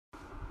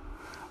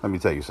Let me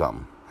tell you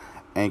something.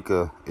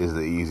 Anchor is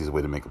the easiest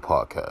way to make a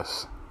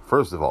podcast.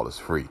 First of all, it's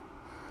free.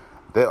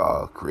 There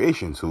are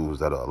creation tools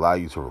that will allow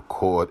you to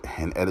record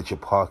and edit your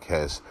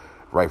podcast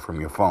right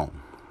from your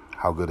phone.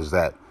 How good is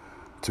that?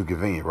 Too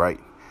convenient, right?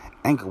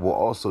 Anchor will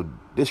also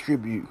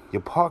distribute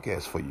your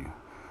podcast for you,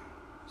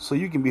 so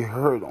you can be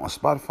heard on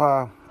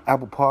Spotify,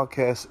 Apple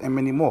Podcasts, and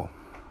many more.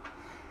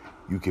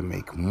 You can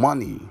make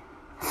money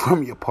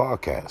from your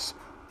podcast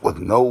with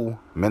no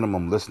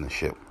minimum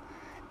listenership.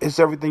 It's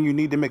everything you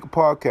need to make a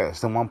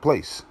podcast in one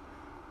place.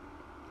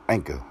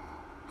 Anchor.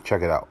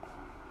 Check it out.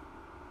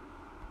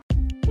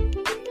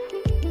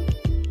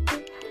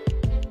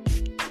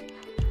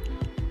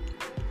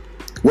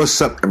 What's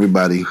up,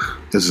 everybody?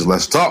 This is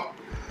Let's Talk,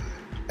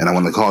 and I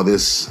want to call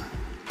this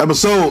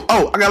episode...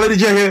 Oh, I got Lady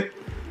J here.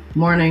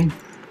 Morning.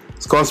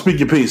 It's called Speak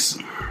Your Piece.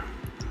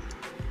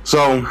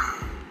 So,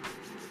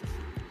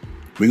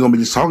 we're going to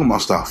be just talking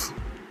about stuff.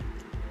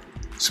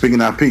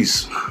 Speaking our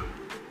piece.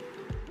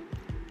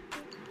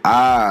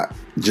 I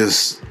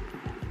just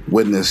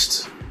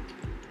witnessed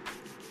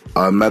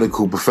a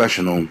medical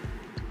professional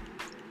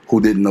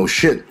who didn't know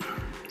shit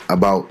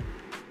about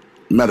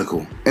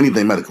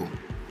anything medical.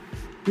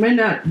 May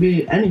not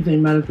be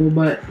anything medical,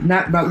 but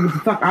not about what the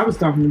fuck I was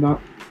talking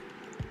about.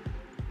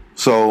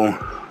 So,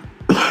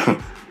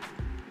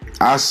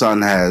 our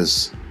son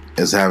is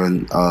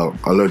having an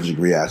allergic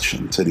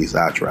reaction to these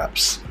eye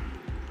drops,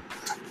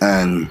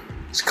 and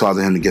it's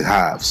causing him to get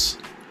hives.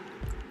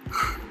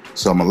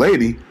 So my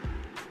lady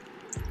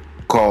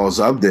calls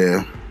up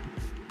there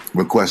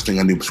requesting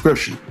a new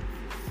prescription.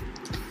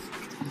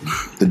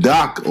 The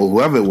doc or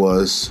whoever it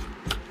was,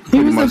 he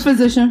was a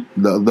physician.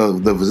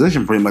 The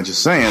physician pretty much is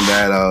saying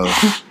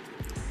that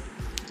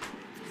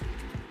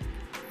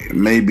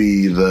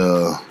maybe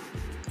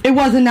it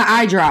wasn't the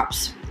eye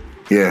drops.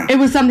 Yeah. It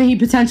was something he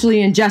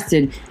potentially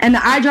ingested. And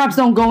the eye drops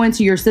don't go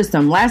into your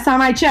system. Last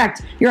time I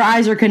checked, your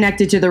eyes are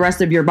connected to the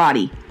rest of your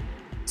body.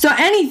 So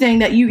anything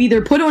that you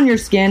either put on your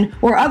skin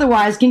or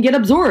otherwise can get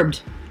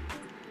absorbed.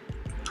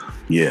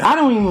 Yeah.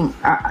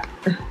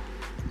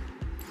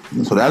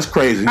 So that's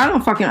crazy. I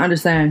don't fucking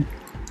understand.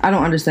 I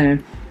don't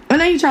understand.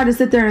 And then you try to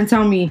sit there and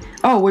tell me,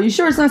 oh, well, you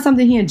sure it's not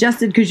something he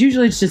ingested? Because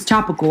usually it's just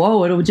topical.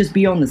 Oh, it'll just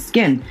be on the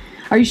skin.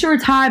 Are you sure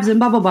it's hives and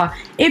blah, blah, blah?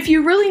 If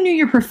you really knew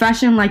your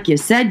profession like you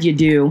said you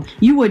do,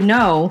 you would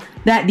know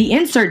that the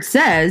insert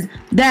says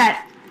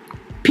that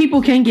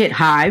people can get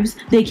hives,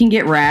 they can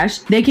get rash,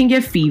 they can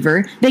get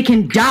fever, they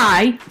can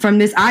die from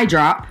this eye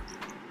drop.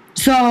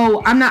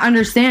 So I'm not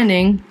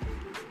understanding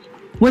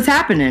what's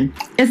happening.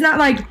 It's not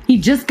like he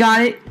just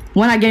got it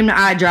when I gave him the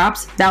eye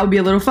drops. That would be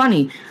a little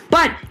funny.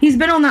 But he's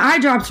been on the eye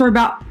drops for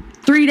about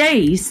 3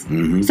 days.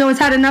 Mm-hmm. So it's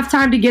had enough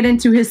time to get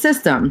into his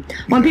system.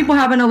 When people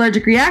have an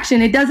allergic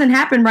reaction, it doesn't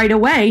happen right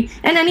away.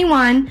 And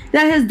anyone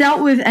that has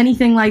dealt with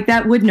anything like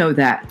that would know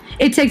that.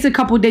 It takes a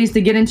couple days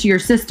to get into your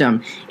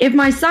system. If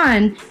my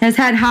son has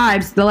had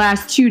hives the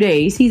last 2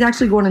 days, he's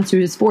actually going into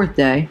his 4th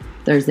day.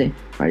 Thursday,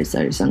 Friday,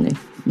 Saturday, Sunday,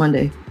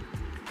 Monday.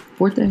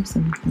 4th day?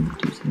 Sunday,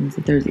 Tuesday,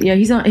 Wednesday, Thursday.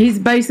 Yeah, he's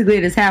basically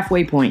at his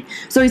halfway point.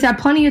 So he's had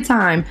plenty of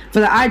time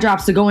for the eye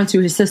drops to go into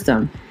his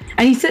system.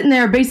 And he's sitting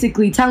there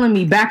basically telling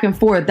me back and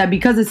forth that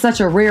because it's such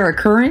a rare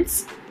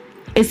occurrence,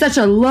 it's such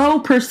a low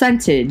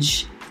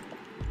percentage,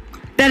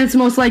 that it's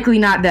most likely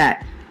not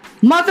that.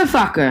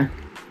 Motherfucker.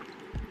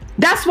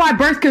 That's why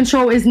birth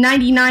control is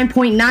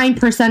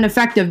 99.9%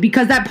 effective,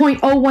 because that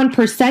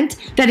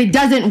 0.01% that it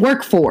doesn't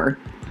work for.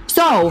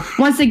 So,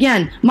 once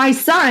again, my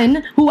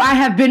son, who I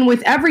have been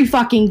with every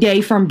fucking day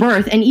from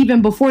birth, and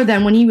even before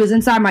then when he was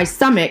inside my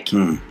stomach,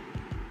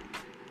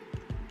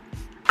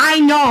 I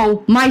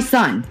know my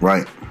son.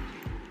 Right.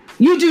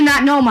 You do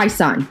not know my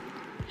son.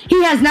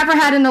 He has never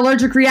had an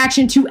allergic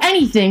reaction to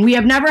anything. We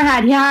have never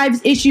had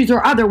hives, issues,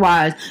 or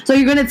otherwise. So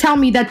you're going to tell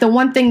me that the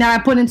one thing that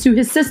I put into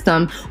his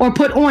system or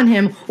put on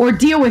him or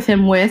deal with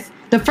him with,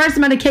 the first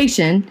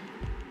medication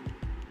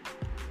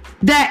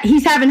that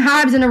he's having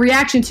hives and a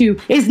reaction to,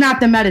 is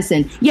not the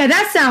medicine. Yeah,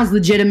 that sounds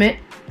legitimate.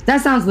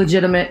 That sounds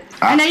legitimate.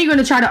 And then you're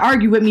going to try to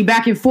argue with me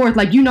back and forth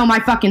like you know my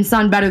fucking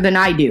son better than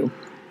I do.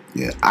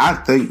 Yeah, I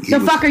think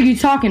fuck are you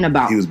talking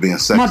about? He was being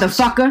sexist.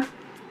 Motherfucker.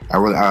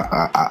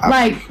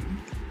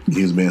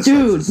 He was being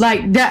dude, sexist.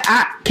 like that.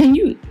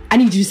 I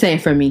need you to say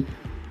it for me.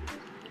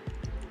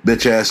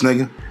 Bitch ass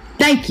nigga.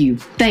 Thank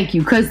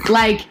you. Cause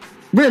like,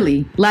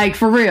 really, like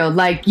for real,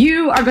 like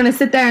you are gonna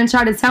sit there and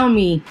try to tell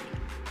me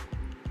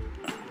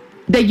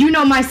that you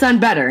know my son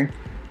better.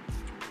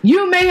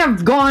 You may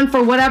have gone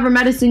for whatever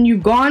medicine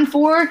you've gone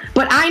for,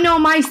 but I know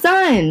my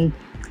son.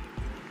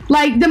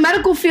 Like, the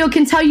medical field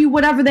can tell you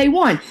whatever they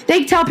want.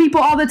 They tell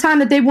people all the time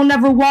that they will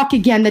never walk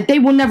again, that they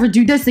will never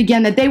do this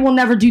again, that they will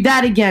never do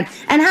that again.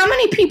 And how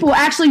many people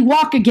actually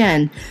walk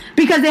again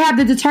because they have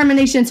the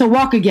determination to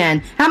walk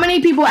again? How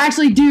many people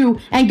actually do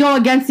and go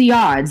against the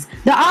odds?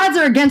 The odds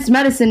are against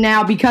medicine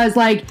now because,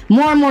 like,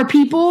 more and more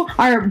people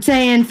are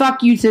saying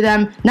fuck you to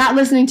them, not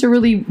listening to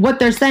really what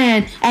they're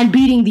saying and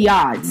beating the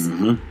odds.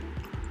 Mm-hmm.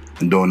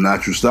 And doing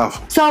natural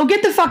stuff. So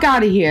get the fuck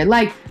out of here.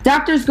 Like,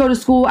 doctors go to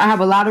school. I have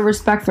a lot of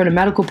respect for the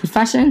medical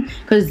profession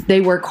because they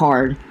work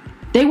hard.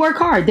 They work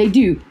hard. They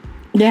do.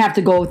 They have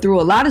to go through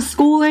a lot of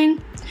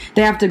schooling.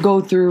 They have to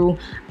go through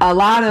a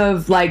lot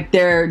of, like,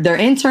 their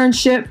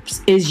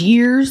internships is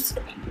years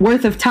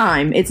worth of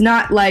time. It's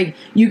not like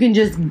you can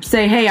just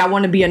say, hey, I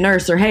want to be a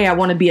nurse, or hey, I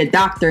want to be a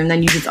doctor, and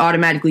then you just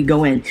automatically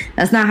go in.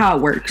 That's not how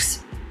it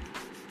works.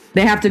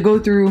 They have to go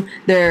through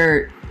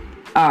their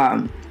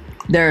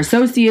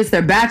associates,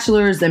 their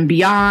bachelors, and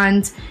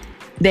beyond.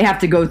 They have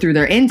to go through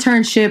their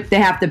internship. They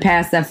have to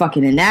pass that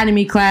fucking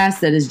anatomy class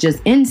that is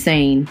just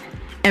insane,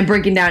 and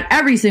breaking down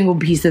every single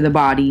piece of the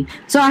body.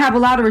 So I have a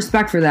lot of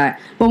respect for that.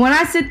 But when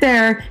I sit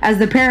there as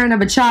the parent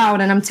of a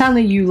child and I'm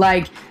telling you,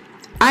 like,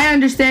 I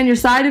understand your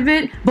side of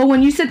it, but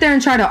when you sit there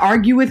and try to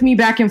argue with me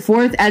back and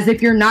forth as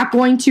if you're not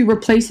going to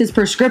replace his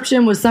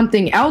prescription with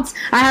something else,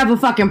 I have a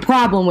fucking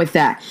problem with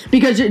that.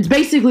 Because it's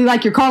basically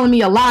like you're calling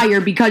me a liar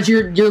because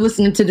you're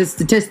listening to this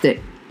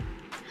statistic.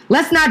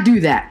 Let's not do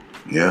that.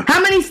 Yeah. How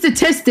many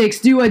statistics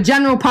do a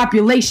general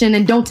population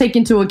and don't take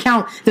into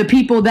account the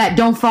people that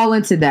don't fall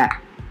into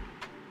that?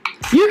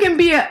 You can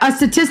be a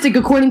statistic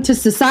according to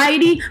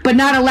society, but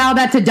not allow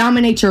that to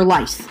dominate your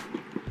life.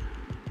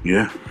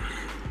 Yeah,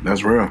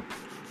 that's real.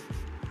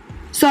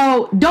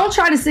 So don't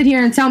try to sit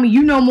here and tell me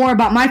you know more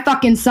about my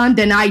fucking son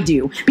than I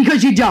do,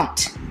 because you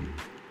don't.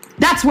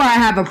 That's where I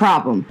have a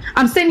problem.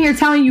 I'm sitting here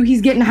telling you he's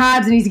getting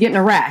hives and he's getting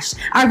a rash.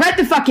 I read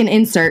the fucking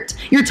insert.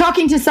 You're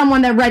talking to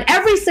someone that read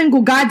every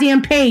single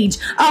goddamn page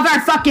of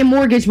our fucking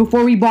mortgage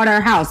before we bought our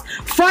house.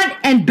 Front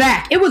and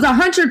back. It was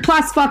 100+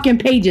 fucking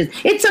pages.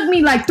 It took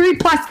me like 3+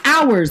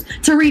 hours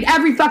to read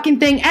every fucking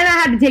thing, and I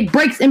had to take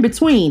breaks in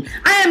between.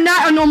 I am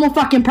not a normal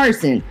fucking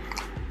person.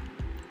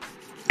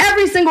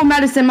 Every single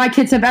medicine my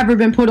kids have ever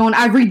been put on,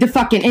 I read the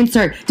fucking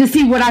insert to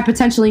see what I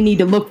potentially need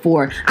to look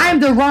for. I am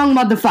the wrong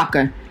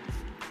motherfucker.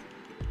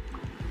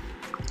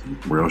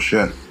 Real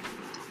shit.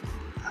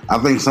 I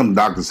think some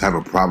doctors have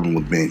a problem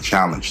with being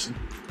challenged.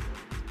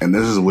 And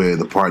this is where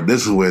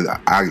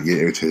I get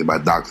irritated by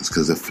doctors,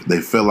 because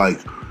they feel like,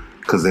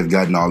 because they've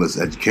gotten all this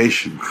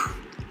education,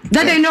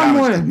 that they know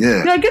more.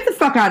 Yeah, get the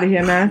fuck out of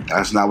here, man.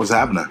 That's not what's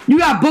happening. You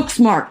got book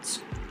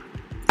smarts.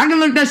 I can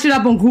look that shit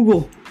up on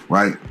Google.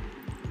 Right.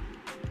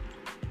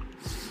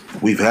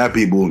 We've had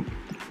people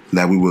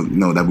that we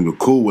were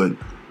cool with,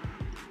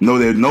 know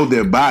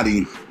their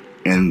body,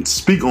 and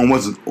speak on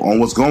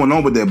what's going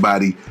on with their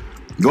body,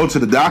 go to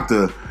the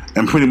doctor,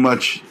 and pretty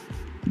much,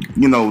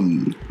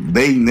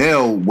 they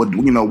nail what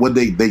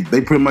they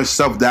pretty much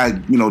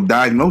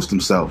diagnose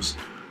themselves.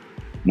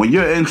 When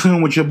you're in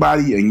tune with your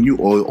body, and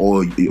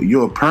or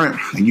you're a parent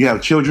and you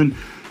have children,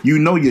 you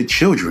know your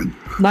children.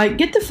 Like,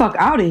 get the fuck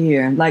out of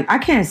here. Like, I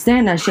can't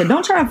stand that shit.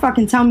 Don't try to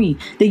fucking tell me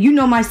that you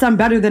know my son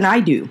better than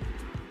I do.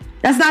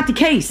 That's not the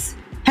case.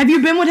 Have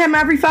you been with him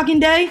every fucking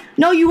day?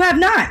 No, you have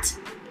not.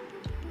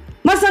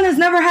 My son has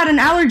never had an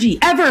allergy,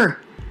 ever,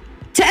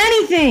 to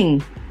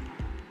anything.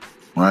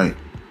 Right.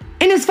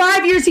 In his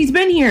 5 years he's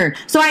been here.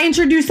 So I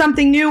introduced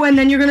something new, and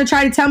then you're going to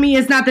try to tell me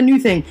it's not the new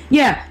thing.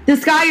 Yeah, the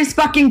sky is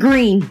fucking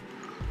green,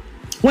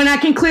 when I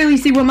can clearly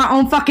see with my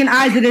own fucking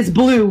eyes that it's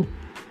blue,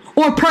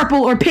 or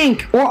purple, or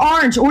pink, or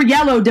orange, or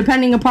yellow,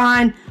 depending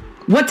upon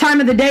what time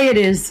of the day it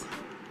is.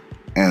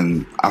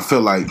 And I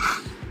feel like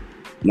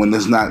when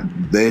it's not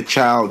their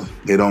child,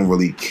 they don't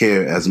really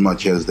care as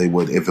much as they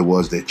would if it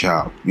was their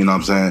child. You know what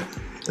I'm saying?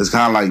 It's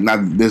kind of like,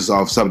 not this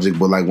off subject,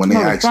 but like when they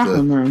asked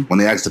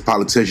the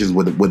politicians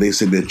would they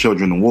send their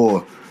children to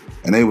war,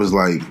 and they was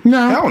like,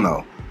 no, hell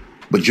no.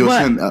 But you'll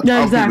send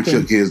exactly.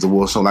 your kids to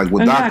war. So like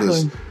with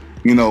doctors,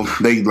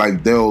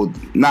 they'll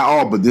not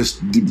all, but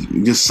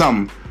just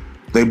some,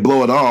 they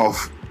blow it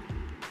off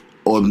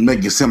or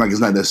make it seem like it's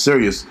not that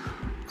serious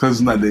because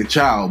it's not their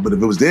child. But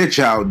if it was their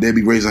child, they'd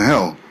be raising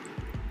hell.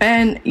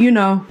 And,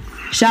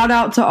 shout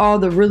out to all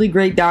the really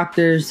great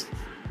doctors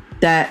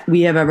that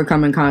we have ever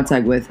come in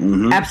contact with.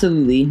 Mm-hmm.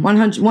 Absolutely.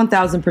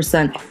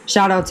 1,000%.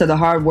 Shout out to the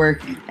hard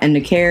work and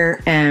the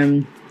care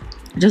and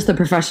just the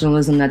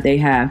professionalism that they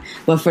have.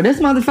 But for this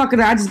motherfucker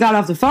that I just got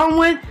off the phone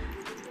with,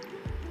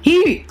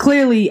 he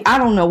clearly, I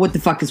don't know what the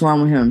fuck is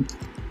wrong with him.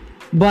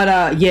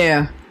 But,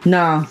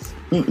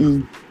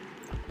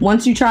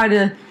 once you try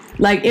to,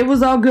 it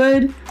was all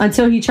good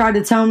until he tried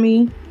to tell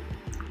me,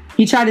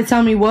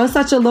 well, it's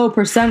such a low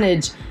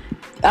percentage.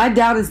 I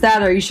doubt it's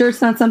that. Are you sure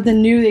it's not something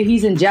new that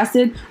he's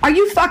ingested? Are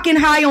you fucking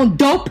high on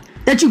dope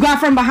that you got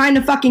from behind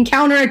the fucking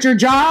counter at your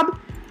job?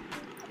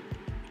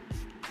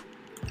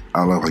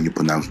 I love how you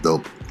pronounce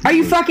dope. Are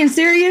you fucking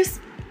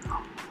serious?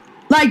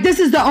 This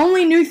is the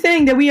only new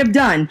thing that we have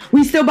done.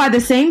 We still buy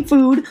the same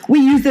food. We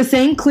use the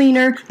same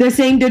cleaner, the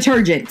same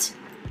detergent,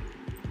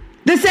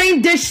 the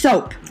same dish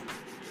soap.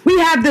 We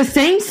have the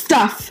same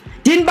stuff.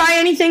 Didn't buy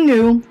anything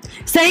new.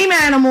 Same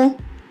animal.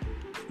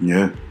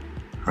 Yeah.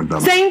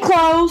 Same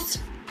clothes.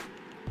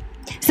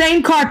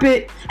 Same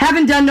carpet.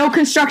 Haven't done no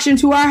construction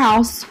to our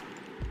house.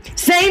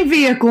 Same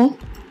vehicle.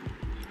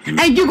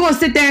 And you're going to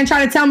sit there and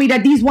try to tell me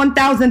that these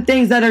 1,000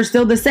 things that are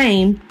still the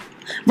same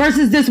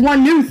versus this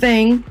one new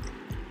thing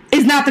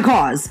is not the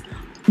cause.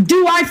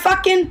 Do I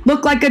fucking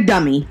look like a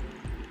dummy?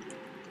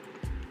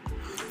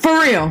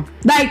 For real.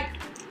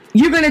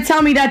 you're gonna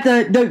tell me that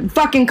the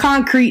fucking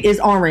concrete is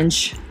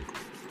orange.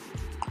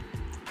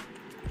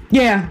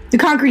 Yeah, the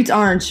concrete's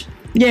orange.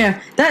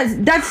 Yeah,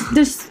 that's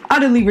just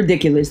utterly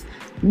ridiculous.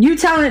 You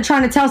trying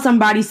to tell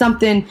somebody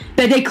something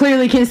that they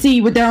clearly can see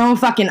with their own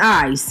fucking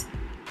eyes.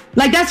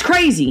 Like, that's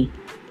crazy.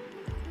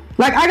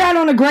 Like, I got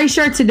on a gray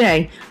shirt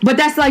today, but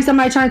that's like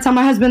somebody trying to tell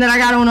my husband that I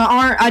got on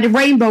a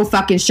rainbow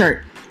fucking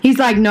shirt. He's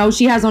like, no,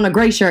 she has on a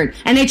gray shirt.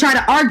 And they try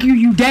to argue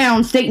you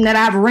down, stating that I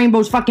have a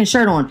rainbow fucking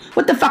shirt on.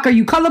 What the fuck, are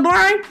you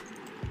colorblind?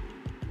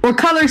 Or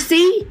color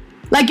C?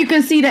 Like, you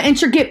can see the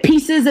intricate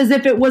pieces as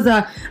if it was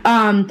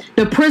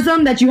the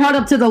prism that you held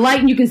up to the light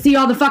and you can see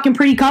all the fucking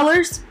pretty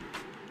colors?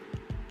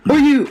 Or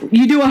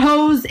you do a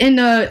hose in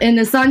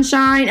the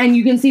sunshine and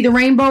you can see the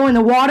rainbow in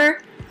the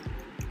water?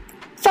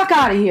 Fuck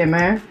out of here,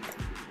 man.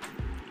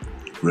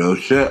 Real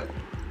shit.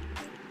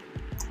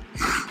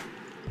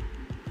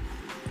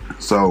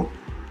 So,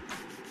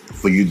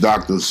 for you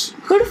doctors,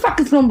 who the fuck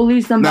is gonna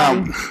believe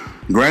somebody? Now,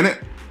 granted,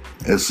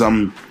 there's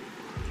some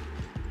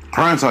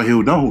parents out here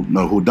who don't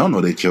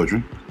know their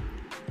children,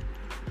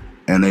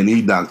 and they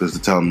need doctors to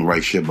tell them the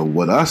right shit. But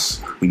with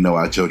us, we know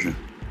our children.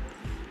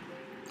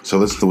 So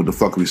listen to what the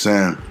fuck we're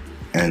saying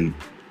and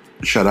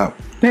shut up.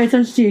 Pay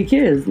attention to your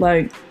kids.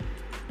 Like,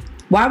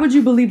 why would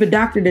you believe a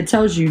doctor that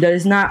tells you that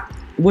it's not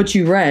what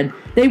you read?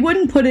 They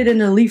wouldn't put it in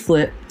a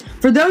leaflet.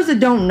 For those that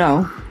don't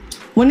know,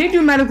 when they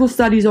do medical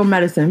studies on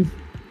medicine,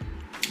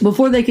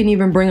 before they can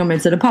even bring them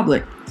into the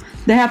public,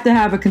 they have to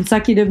have a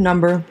consecutive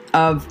number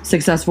of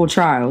successful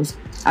trials.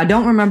 I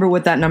don't remember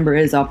what that number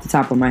is off the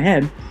top of my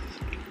head.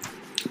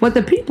 But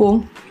the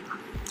people,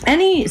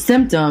 any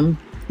symptom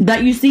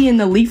that you see in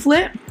the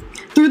leaflet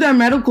through their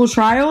medical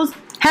trials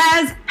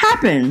has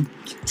happened.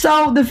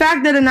 So the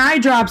fact that an eye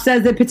drop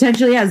says it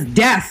potentially has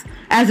death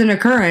as an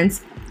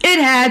occurrence, it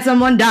had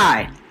someone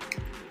die.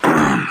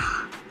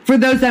 For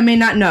those that may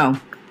not know.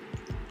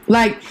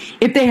 Like,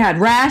 if they had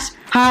rash,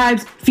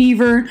 hives,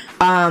 fever,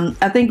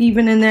 I think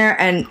even in there,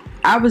 and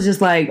I was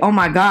just like, oh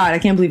my God, I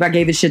can't believe I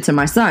gave this shit to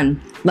my son.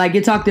 Like,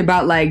 it talked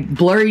about, like,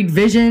 blurred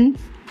vision.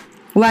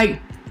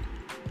 Like,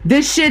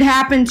 this shit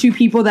happened to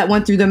people that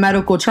went through the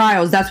medical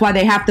trials. That's why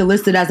they have to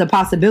list it as a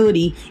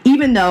possibility,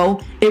 even though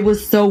it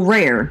was so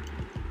rare.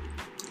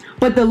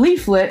 But the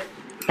leaflet,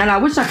 and I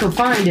wish I could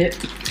find it.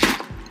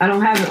 I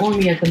don't have it on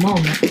me at the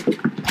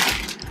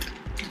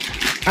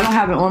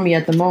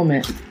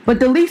moment. But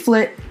the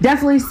leaflet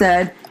definitely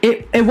said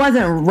it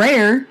wasn't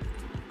rare,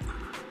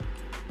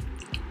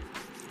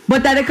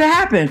 but that it could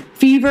happen.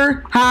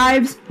 Fever,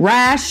 hives,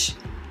 rash.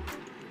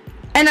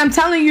 And I'm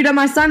telling you that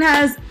my son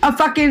has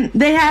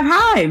they have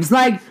hives.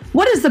 Like,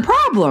 what is the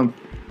problem?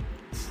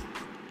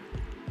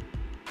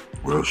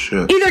 Real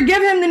shit. Either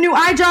give him the new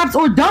eye drops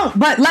or don't,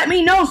 but let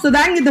me know so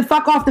that I can get the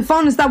fuck off the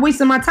phone and stop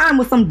wasting my time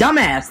with some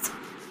dumbass.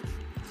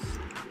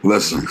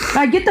 Listen.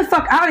 Like, get the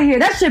fuck out of here.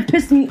 That shit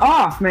pissed me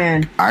off,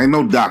 man. I ain't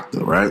no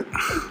doctor, right?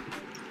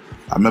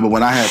 I remember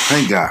when I had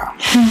pink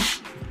eye.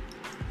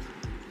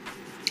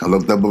 I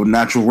looked up a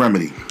natural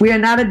remedy. We are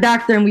not a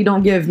doctor and we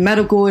don't give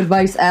medical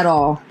advice at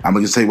all. I'm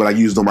going to just tell you what I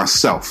used on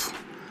myself.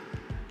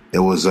 It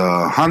was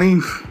honey,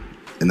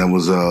 and there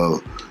was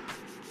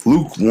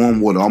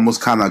lukewarm water,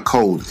 almost kind of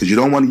cold. Because you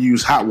don't want to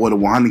use hot water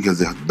with honey because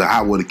the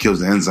hot water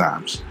kills the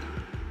enzymes.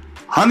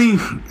 Honey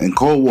and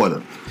cold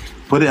water.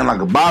 Put it in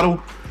like a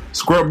bottle,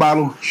 squirt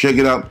bottle, shake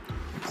it up,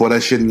 pour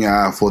that shit in your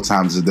eye 4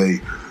 times a day.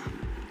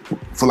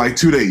 For like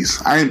 2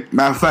 days.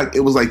 Matter of fact,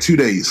 it was like 2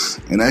 days.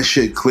 And that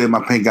shit cleared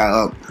my pink eye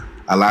up.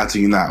 I lied to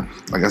you now.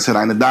 Like I said,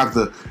 I ain't a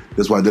doctor.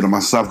 That's why I did it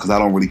myself, because I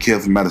don't really care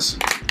for medicine.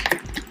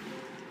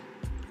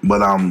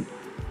 But,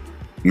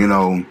 you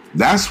know,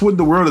 that's what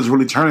the world is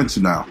really turning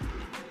to now.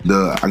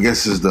 I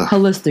guess is the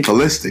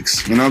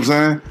holistics. You know what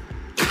I'm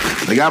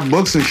saying? They got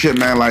books and shit,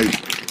 man. Like,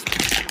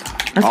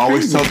 I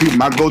always tell people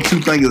my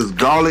go-to thing is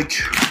garlic,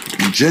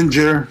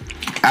 ginger,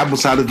 apple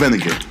cider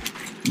vinegar.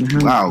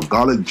 Mm-hmm. Wow,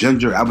 garlic,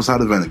 ginger, apple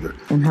cider vinegar.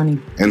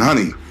 And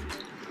honey.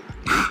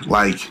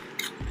 Like,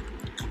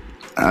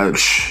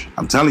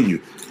 I'm telling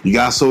you, you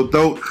got a sore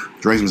throat,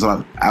 drink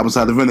some apple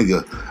cider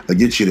vinegar. It'll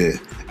get you there.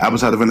 Apple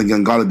cider vinegar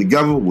and garlic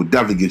together will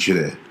definitely get you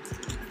there.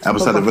 Apple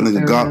cider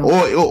vinegar,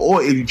 garlic,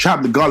 or if you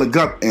chop the garlic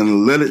up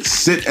and let it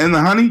sit in the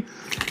honey,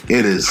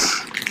 it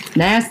is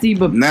nasty,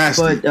 but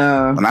nasty.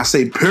 But when I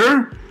say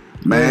pure,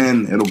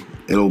 man,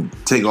 it'll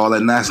take all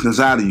that nastiness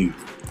out of you.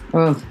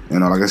 You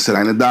know, like I said,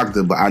 I ain't a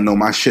doctor, but I know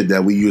my shit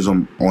that we use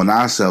on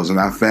ourselves and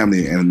our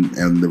family, and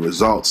the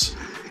results.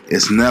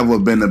 It's never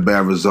been a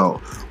bad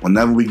result.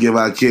 Whenever we give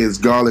our kids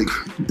garlic,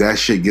 that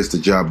shit gets the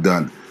job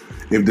done.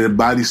 If their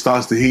body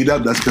starts to heat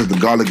up, that's because the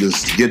garlic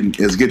is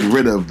getting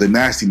rid of the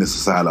nastiness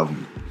inside of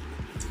them.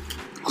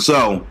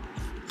 So,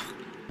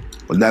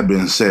 with that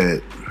being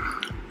said,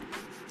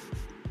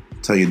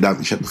 tell your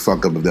doctor shut the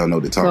fuck up if they don't know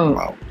what they're talking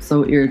about.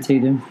 So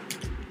irritated.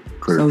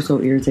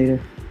 So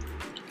irritated.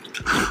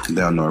 They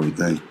don't know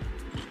everything.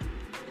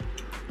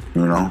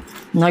 You know?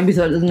 Like,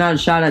 because it's not a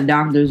shot at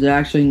doctors that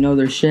actually know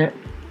their shit,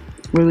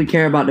 really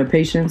care about their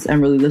patients,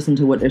 and really listen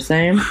to what they're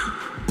saying.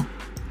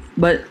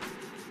 But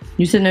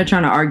you sitting there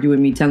trying to argue with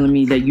me, telling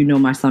me that you know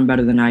my son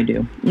better than I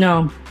do.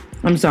 No,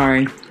 I'm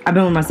sorry. I've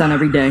been with my son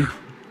every day.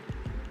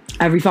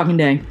 Every fucking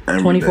day.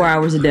 Every 24 day.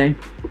 hours a day.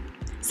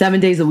 7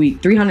 days a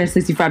week.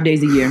 365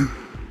 days a year.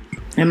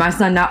 And my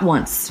son not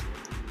once.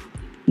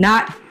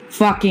 Not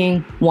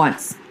fucking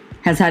once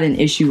has had an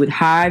issue with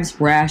hives,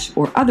 rash,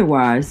 or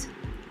otherwise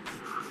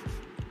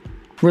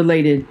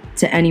related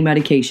to any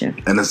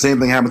medication. And the same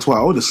thing happened to our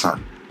oldest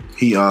son.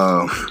 He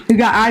got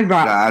eye drops.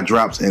 got eye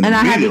drops and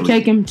I had to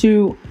take him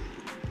to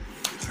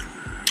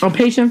a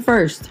patient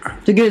first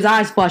to get his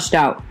eyes flushed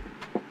out.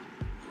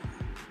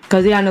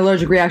 Because he had an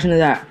allergic reaction to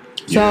that.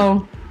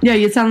 So, yeah,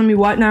 you're telling me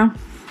what now?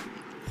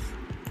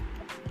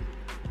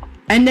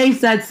 And they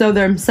said so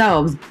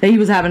themselves that he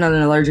was having an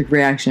allergic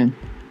reaction.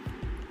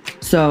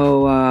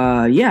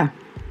 So, yeah.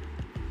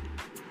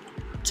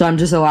 So I'm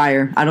just a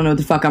liar. I don't know what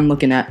the fuck I'm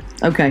looking at.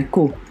 Okay,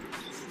 cool.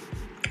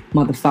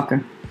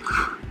 Motherfucker.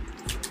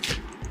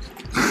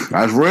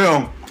 That's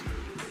real.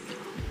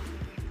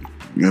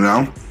 You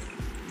know?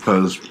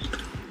 Because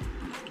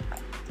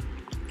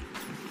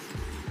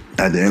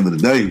at the end of the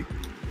day,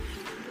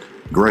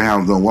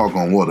 greyhounds don't walk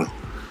on water.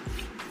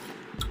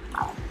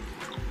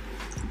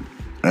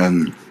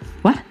 And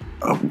What?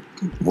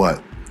 what?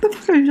 What the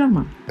fuck are you talking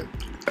about?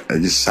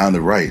 It just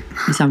sounded right.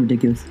 You sound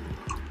ridiculous.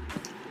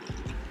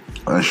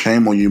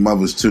 Shame on you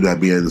mothers too that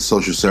be at the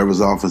social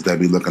service office that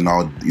be looking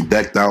all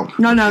decked out.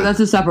 No, that's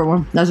a separate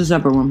one. That's a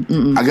separate one.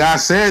 Mm-mm. I gotta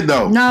say it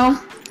though. No.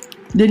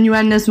 Didn't you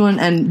end this one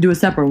and do a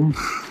separate one?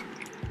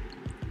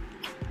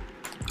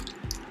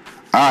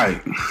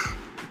 Alright.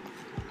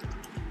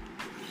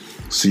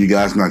 See you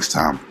guys next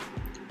time.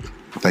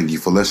 Thank you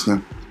for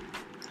listening.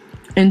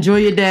 Enjoy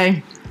your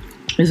day.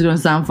 This is going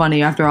to sound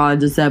funny after all I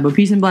just said, but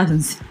peace and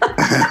blessings.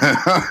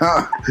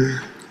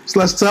 So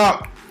let's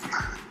talk.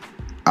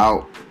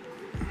 Out.